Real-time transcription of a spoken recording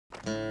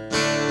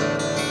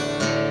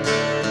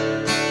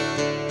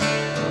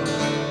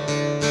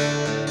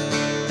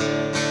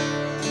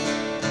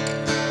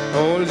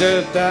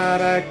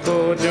Oljatara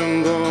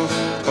kojungo,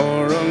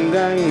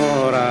 orungang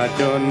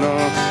orajono,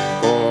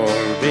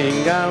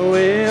 kolbinga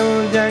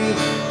wiljang,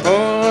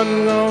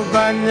 ongo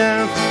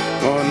banyak,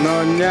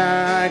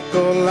 ononya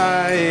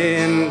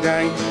kulain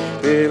gang,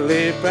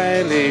 pilih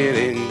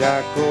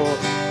rindaku,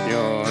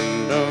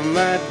 nyondo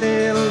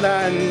Matilda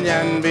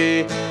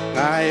nyanbi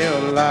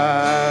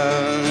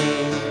ngayolang.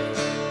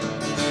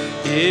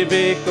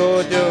 Ibi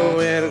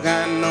kojo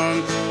erganon,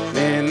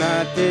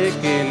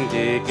 menatikin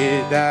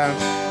dikidang.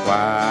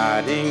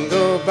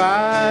 Wadingo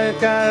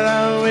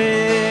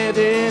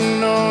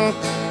bakarawiedino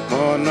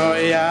mono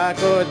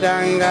yako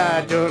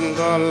janga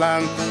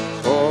jungolam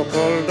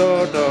kokol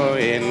dodo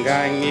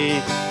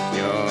ingangi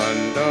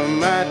nyondo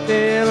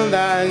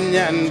Matilda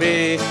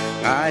nyanbi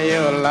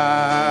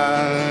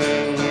ngayolang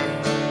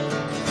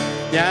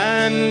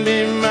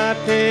nyanbi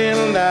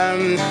Matilda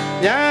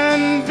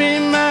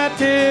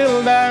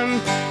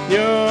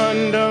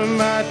nyondo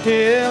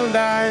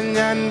Matilda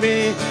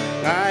nyanbi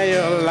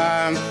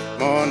ngayolang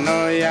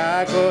mono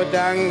yako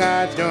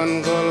janga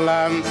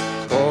jungolam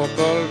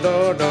kokol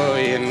dodo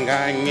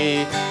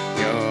ingangi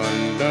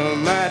nyondo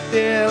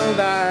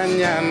Matilda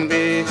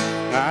nyanbi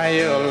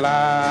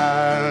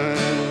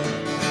ngayolang.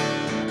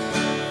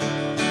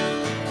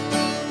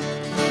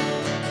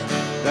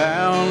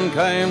 Down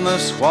came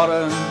the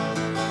squatter,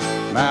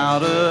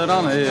 mounted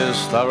on his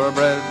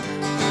thoroughbred.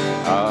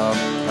 Up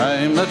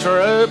came the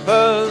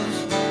troopers,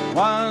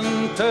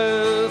 1,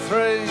 2,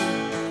 3.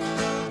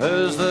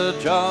 Who's the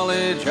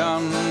jolly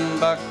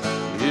jumbuck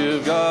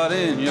you've got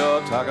in your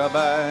tucker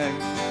bag?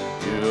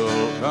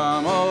 You'll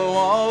come a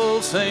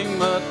waltzing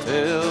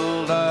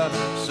Matilda.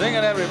 Sing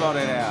it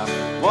everybody now.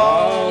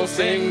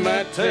 Waltzing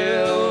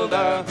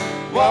Matilda,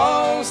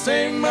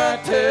 waltzing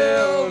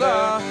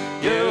Matilda.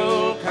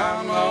 You'll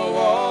come a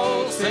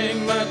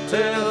waltzing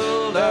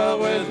Matilda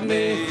with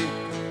me.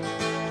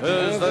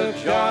 Who's the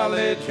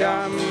jolly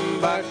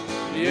jumbuck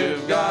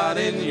you've got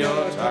in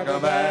your tucker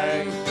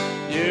bag?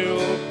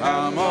 You'll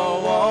come a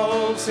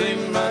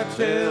waltzing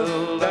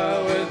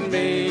Matilda with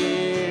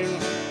me.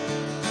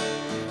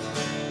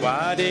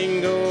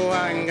 Wadingo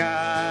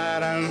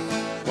angaram,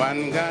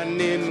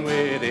 wanganin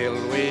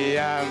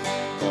widilwiam,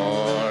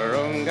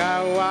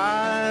 orunga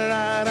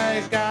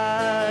wararai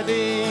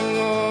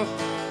kadingo,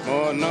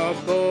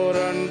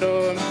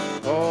 monokorondo,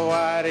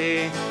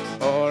 oari,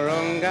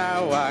 orunga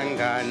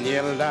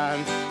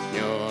wanganyildan,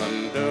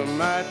 nyondo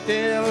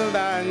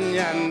Matilda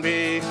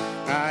nyanbi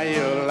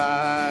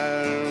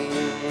ngayolang.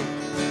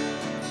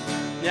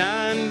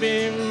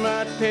 Nyanbi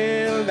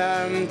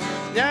Matilda,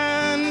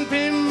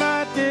 nyanbi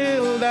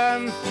Matilda,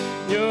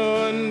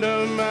 nyondo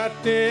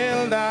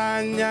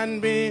Matilda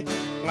nyanbi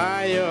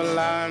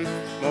ngayolang,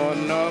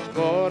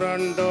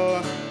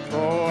 monokorondo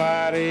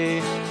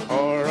koari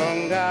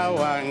oronga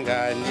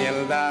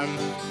wanganyildam,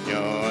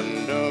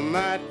 nyondo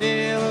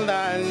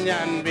Matilda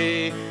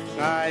nyanbi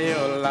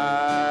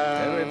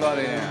ngayolang.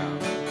 Everybody now.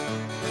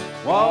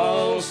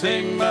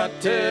 Waltzing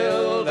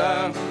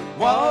Matilda,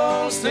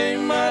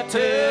 waltzing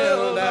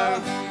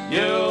Matilda,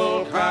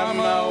 you'll come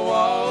a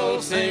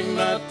waltzing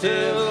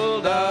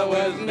Matilda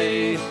with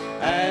me,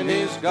 and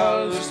his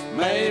ghost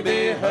may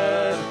be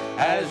heard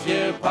as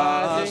you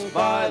pass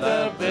by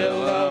the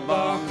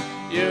billabong.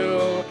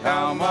 You'll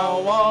come a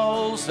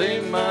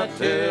waltzing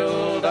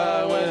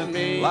Matilda with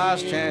me.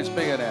 Last chance,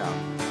 bigger now.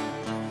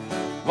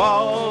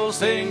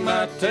 Waltzing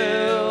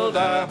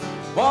Matilda,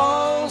 waltzing